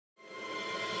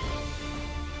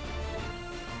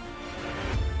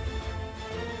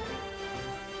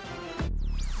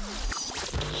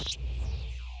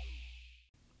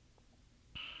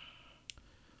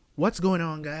What's going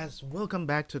on, guys? Welcome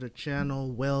back to the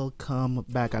channel. Welcome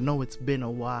back. I know it's been a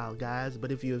while, guys,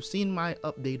 but if you have seen my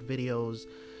update videos,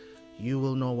 you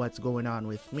will know what's going on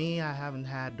with me. I haven't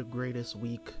had the greatest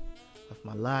week of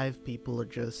my life. People are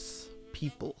just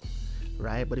people,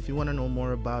 right? But if you want to know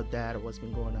more about that or what's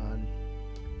been going on,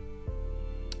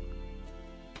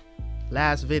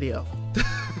 last video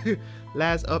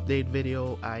last update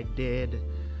video I did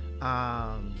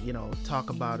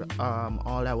talk about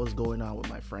all that was going on with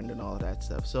my friend and all that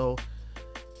stuff. So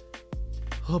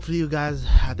hopefully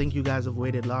I think you guys have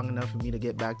waited long enough for me to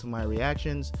get back to my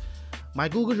reactions. My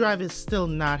Google Drive is still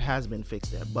has been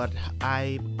fixed yet, but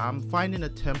I'm finding a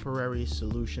temporary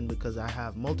solution because I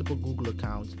have multiple Google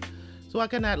accounts, so I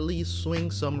can at least swing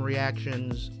some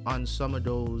reactions on some of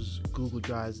those Google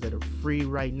Drives that are free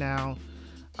right now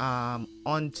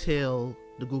until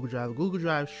the Google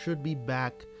Drive should be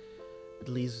back. At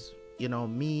least,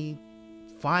 me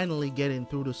finally getting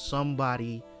through to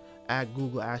somebody at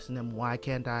Google, asking them why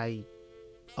can't I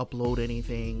upload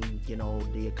anything.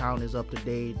 The account is up to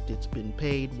date, it's been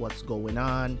paid, what's going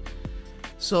on.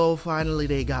 So finally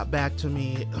they got back to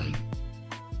me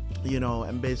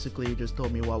and basically just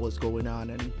told me what was going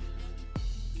on and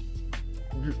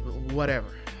whatever.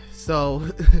 So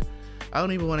I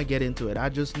don't even want to get into it. I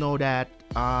just know that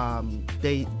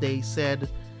they said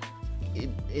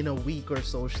in a week or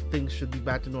so things should be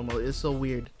back to normal. It's so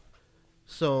weird.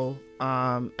 So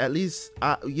at least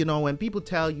when people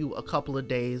tell you a couple of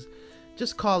days,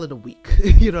 just call it a week.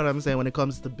 You know what I'm saying? When it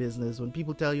comes to business, when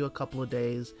people tell you a couple of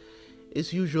days,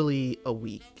 it's usually a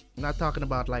week. I'm not talking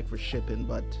about like for shipping,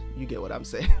 but you get what I'm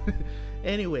saying.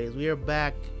 Anyways, we are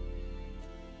back.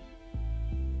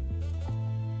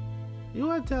 You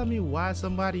want to tell me why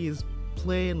somebody is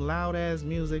playing loud ass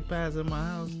music passing my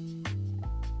house?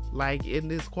 Like in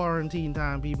this quarantine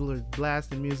time, people are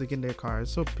blasting music in their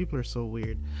cars. So people are so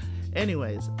weird.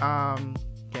 Anyways,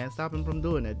 can't stop him from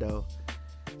doing it though.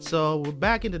 So we're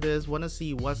back into this. Want to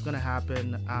see what's gonna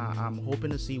happen. I'm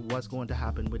hoping to see what's going to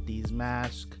happen with these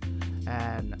masks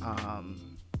and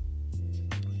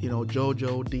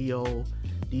Jojo, Dio.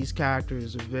 These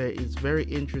characters are it's very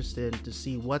interesting to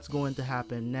see what's going to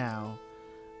happen now.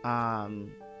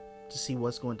 To see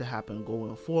what's going to happen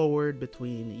going forward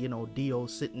between Dio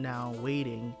sitting down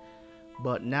waiting,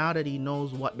 but now that he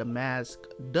knows what the mask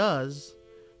does,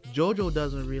 Jojo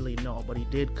doesn't really know, but he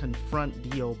did confront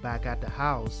Dio back at the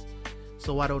house.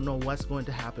 So I don't know what's going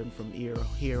to happen from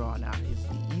here on out.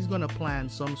 He's gonna plan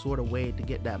some sort of way to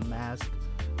get that mask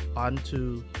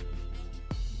onto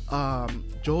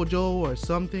Jojo or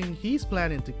something. He's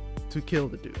planning to kill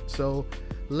the dude. So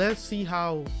let's see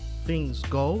how things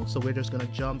go. So we're just gonna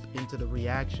jump into the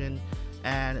reaction,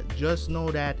 and just know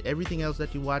that everything else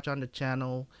that you watch on the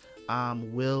channel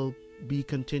will be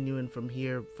continuing from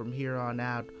here on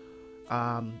out.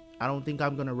 I don't think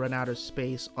I'm gonna run out of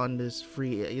space on this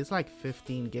free. It's like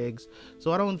 15 gigs,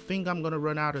 so I don't think I'm gonna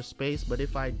run out of space. But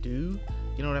if I do,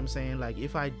 you know what I'm saying, like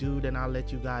if I do, then I'll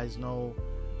let you guys know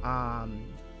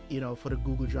for the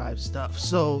Google Drive stuff.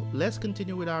 So let's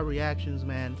continue with our reactions,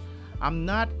 man. I'm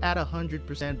not at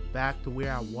 100% back to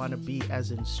where I want to be, as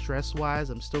in stress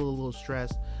wise. I'm still a little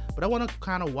stressed, but I want to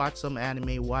kind of watch some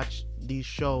anime, watch these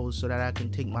shows, so that I can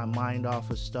take my mind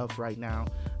off of stuff right now.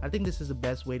 I think this is the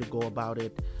best way to go about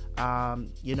it.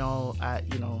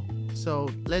 So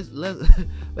let's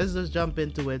let's just jump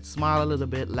into it, smile a little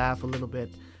bit, laugh a little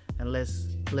bit, and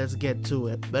let's get to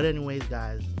it. But anyways,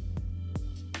 guys,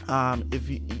 if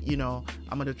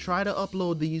I'm gonna try to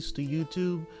upload these to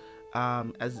YouTube.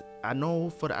 As I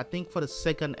know, I think for the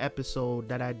second episode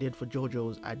that I did for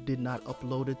Jojo's, I did not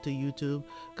upload it to YouTube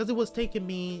because it was taking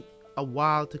me a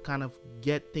while to kind of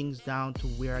get things down to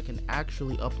where I can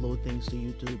actually upload things to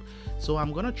YouTube. So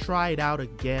I'm gonna try it out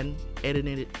again,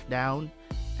 editing it down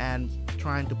and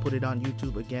trying to put it on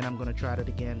YouTube again. I'm gonna try it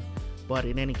again, but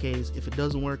in any case, if it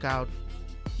doesn't work out,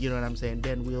 you know what I'm saying,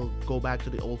 then we'll go back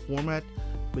to the old format.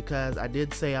 Because I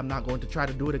did say I'm not going to try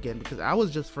to do it again because I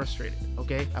was just frustrated.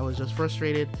 Okay, I was just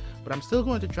frustrated, but I'm still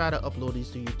going to try to upload these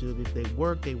to YouTube. If they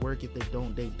work, they work. If they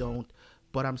don't, they don't.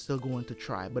 But I'm still going to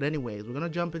try. But anyways, we're gonna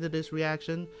jump into this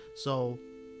reaction, so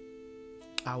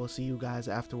I will see you guys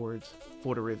afterwards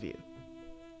for the review.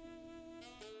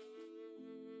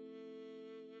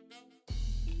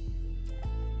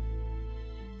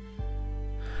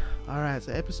 Alright,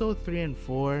 so episode 3 and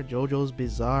 4, Jojo's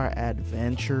Bizarre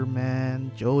Adventure,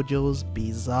 man. Jojo's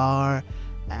Bizarre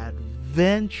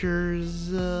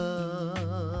Adventures.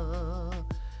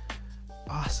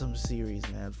 Awesome series,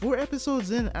 man. 4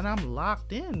 episodes in, and I'm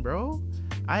locked in, bro.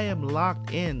 I am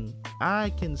locked in.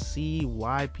 I can see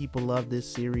why people love this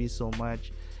series so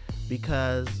much,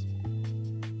 because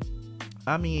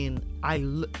I mean,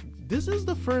 this is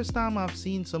the first time I've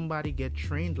seen somebody get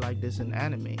trained like this in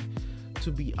anime.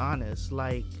 To be honest,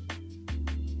 like,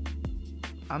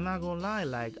 I'm not gonna lie,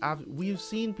 like, we've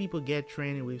seen people get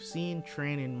training, we've seen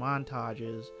training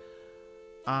montages.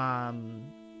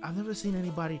 I've never seen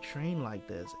anybody train like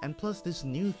this. And plus, this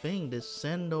new thing, this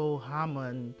Sendo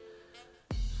Haman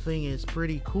thing, is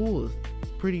pretty cool.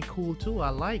 Pretty cool too. I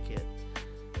like it.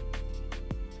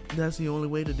 That's the only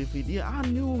way to defeat. Yeah, I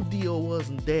knew Dio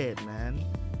wasn't dead, man.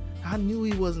 I knew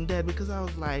he wasn't dead, because I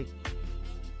was like,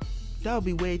 that would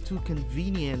be way too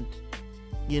convenient.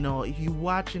 You know, if you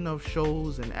watch enough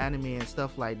shows and anime and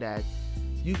stuff like that,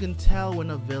 you can tell when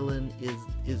a villain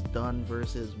is done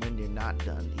versus when they're not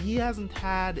done. He hasn't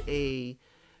had a,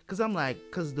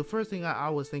 because the first thing I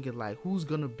was thinking, like, who's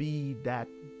gonna be that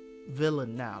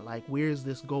villain now? Like, where's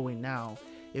this going now?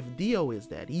 If Dio is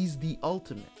dead, he's the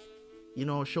ultimate. You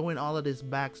know, showing all of this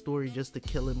backstory just to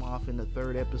kill him off in the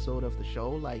 3rd episode of the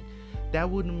show, like, that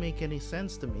wouldn't make any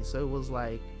sense to me. So it was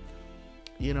like,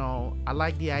 you know, I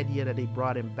like the idea that they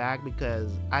brought him back,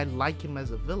 because I like him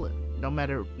as a villain. No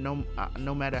matter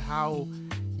how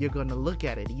you're gonna look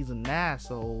at it, he's an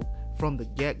asshole from the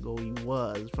get-go. He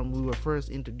was, from we were first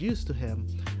introduced to him.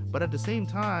 But at the same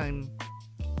time,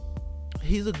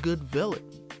 he's a good villain.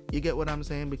 You get what I'm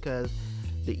saying? Because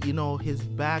you know, his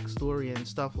backstory and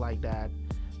stuff like that,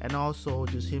 and also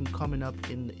just him coming up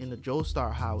in the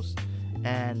Joestar house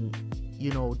and,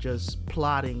 you know, just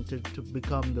plotting to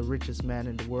become the richest man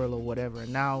in the world or whatever.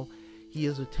 And now he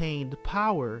has attained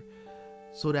power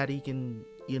so that he can,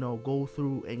 you know, go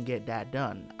through and get that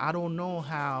done. I don't know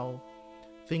how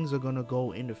things are gonna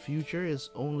go in the future.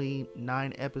 It's only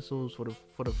 9 episodes for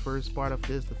the first part of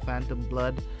this, the Phantom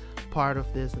Blood part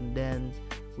of this, and then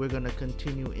we're gonna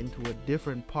continue into a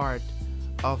different part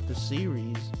of the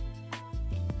series.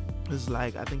 It's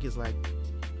like, I think it's like,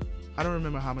 I don't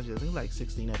remember how much it is. I think it's like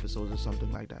 16 episodes or something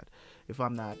like that, if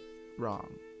I'm not wrong.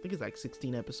 I think it's like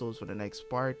 16 episodes for the next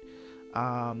part.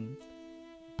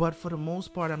 But for the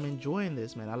most part, I'm enjoying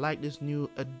this, man. I like this new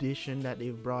addition that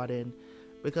they've brought in,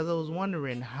 because I was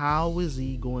wondering, how is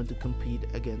he going to compete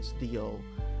against Dio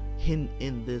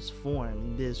in this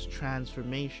form, this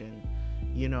transformation?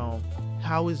 You know,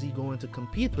 how is he going to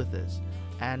compete with this?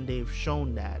 And they've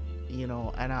shown that, you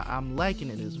know, and I'm liking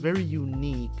it. It's very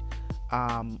unique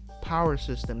power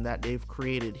system that they've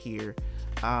created here,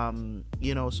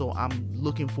 you know, so I'm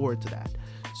looking forward to that.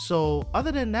 So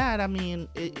other than that, I mean,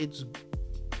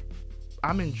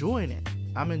 I'm enjoying it.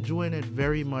 I'm enjoying it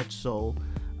very much so.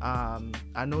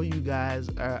 I know you guys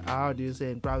are out there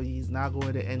saying probably he's not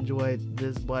going to enjoy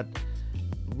this, but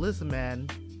listen, man,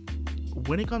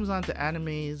 when it comes on to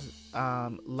animes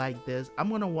like this, I'm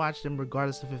gonna watch them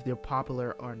regardless of if they're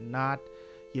popular or not.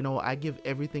 You know, I give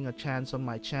everything a chance on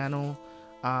my channel.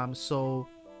 So,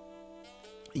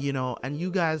 you know, and you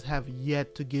guys have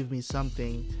yet to give me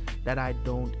something that I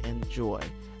don't enjoy.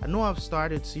 I know I've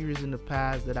started series in the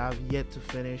past that I've yet to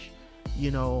finish.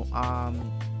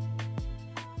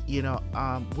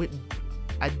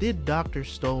 I did Dr.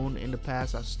 Stone in the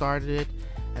past. I started it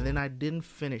and then I didn't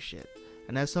finish it.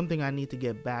 And that's something I need to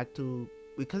get back to,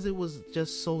 because it was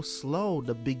just so slow,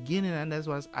 the beginning. And that's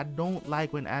why I don't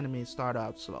like when anime start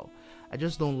out slow. I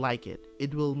just don't like it.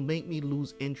 It will make me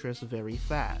lose interest very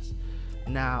fast.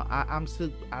 Now, I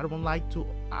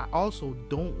also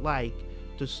don't like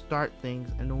to start things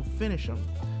and don't finish them.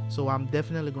 So I'm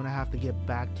definitely going to have to get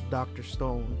back to Dr.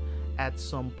 Stone at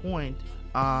some point.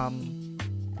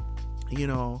 You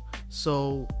know,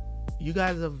 so you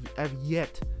guys have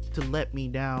yet to let me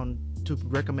down to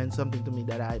recommend something to me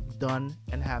that I've done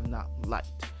and have not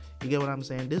liked. You get what I'm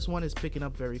saying? This one is picking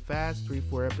up very fast,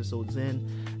 3-4 episodes in,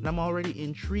 and I'm already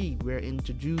intrigued. We're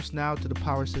introduced now to the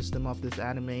power system of this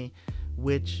anime,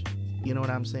 which, you know what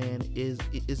I'm saying, is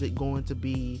it going to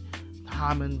be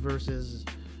Hammond versus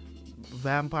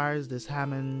vampires, this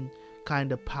Hammond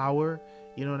kind of power,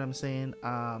 you know what I'm saying,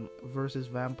 versus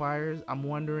vampires? I'm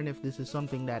wondering if this is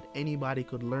something that anybody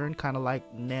could learn, kind of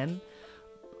like Nen,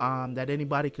 that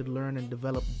anybody could learn and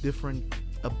develop different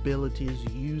abilities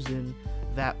using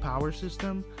that power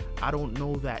system. I don't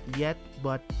know that yet,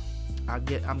 but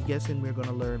I'm guessing we're going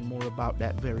to learn more about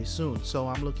that very soon. So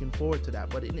I'm looking forward to that.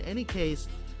 But in any case,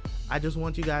 I just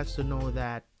want you guys to know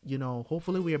that, you know,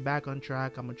 hopefully we are back on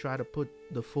track. I'm going to try to put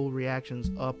the full reactions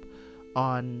up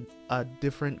on a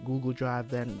different Google Drive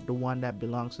than the one that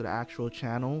belongs to the actual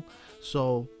channel.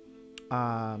 So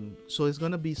it's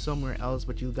going to be somewhere else,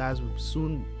 but you guys will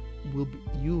soon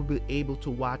you'll be able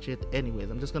to watch it anyways.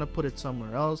 I'm just going to put it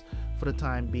somewhere else for the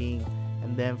time being,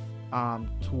 and then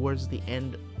towards the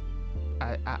end,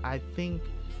 I think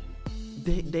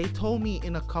they told me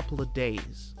in a couple of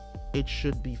days it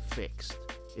should be fixed.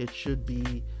 It should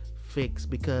be fixed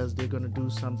because they're gonna do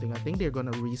something. I think they're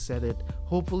gonna reset it.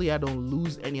 Hopefully I don't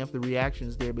lose any of the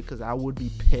reactions there, because I would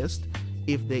be pissed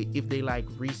if they like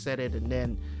reset it and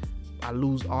then I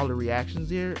lose all the reactions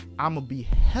there. I'm gonna be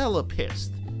hella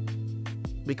pissed,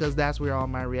 because that's where all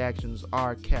my reactions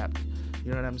are kept.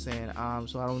 You know what I'm saying?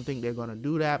 So I don't think they're gonna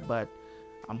do that, but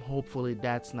hopefully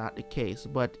that's not the case,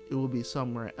 but it will be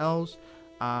somewhere else.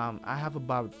 I have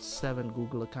about 7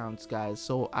 Google accounts, guys,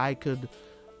 so I could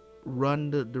run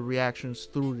the reactions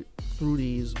through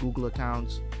these Google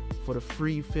accounts for the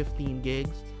free 15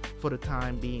 gigs for the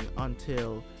time being,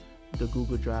 until the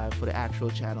Google Drive for the actual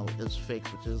channel is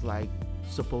fixed, which is like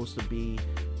supposed to be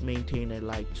maintained at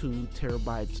like 2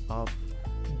 terabytes of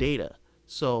data.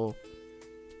 So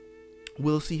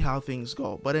we'll see how things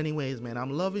go. But anyways, man, I'm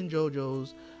loving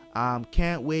JoJo's.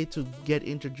 Can't wait to get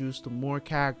introduced to more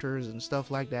characters and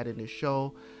stuff like that in the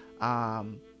show.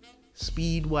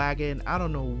 Speedwagon, I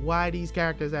don't know why these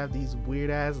characters have these weird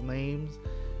ass names.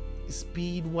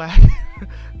 Speedwagon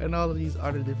and all of these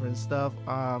other different stuff.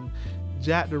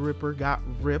 Jack the Ripper got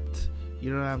ripped,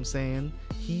 you know what I'm saying?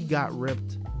 He got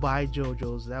ripped by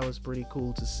JoJo's. That was pretty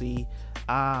cool to see.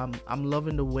 I'm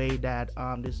loving the way that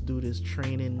this dude is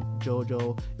training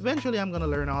JoJo. Eventually I'm gonna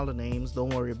learn all the names,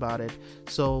 don't worry about it.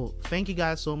 So thank you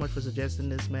guys so much for suggesting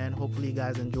this, man. Hopefully you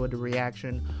guys enjoyed the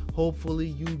reaction. Hopefully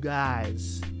you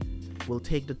guys will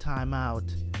take the time out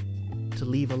to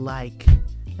leave a like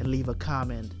and leave a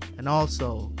comment, and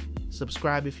also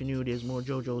subscribe if you're new. There's more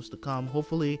JoJo's to come.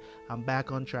 Hopefully I'm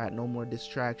back on track, no more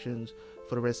distractions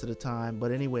for the rest of the time.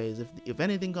 But anyways, if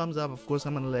anything comes up, of course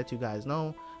I'm gonna let you guys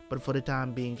know. But for the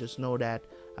time being, just know that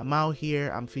I'm out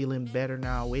here. I'm feeling better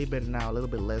now, way better now, a little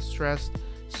bit less stressed.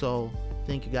 So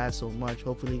thank you guys so much.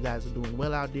 Hopefully you guys are doing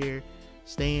well out there.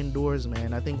 Stay indoors,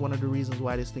 man. I think one of the reasons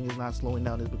why this thing is not slowing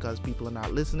down is because people are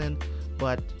not listening.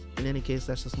 But in any case,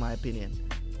 that's just my opinion.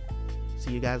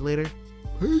 See you guys later.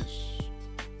 Peace.